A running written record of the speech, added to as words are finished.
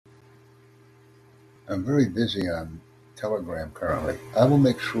I'm very busy on Telegram currently. I will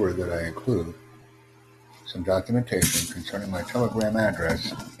make sure that I include some documentation concerning my Telegram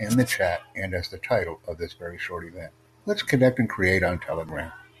address in the chat and as the title of this very short event. Let's connect and create on Telegram.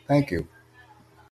 Thank you.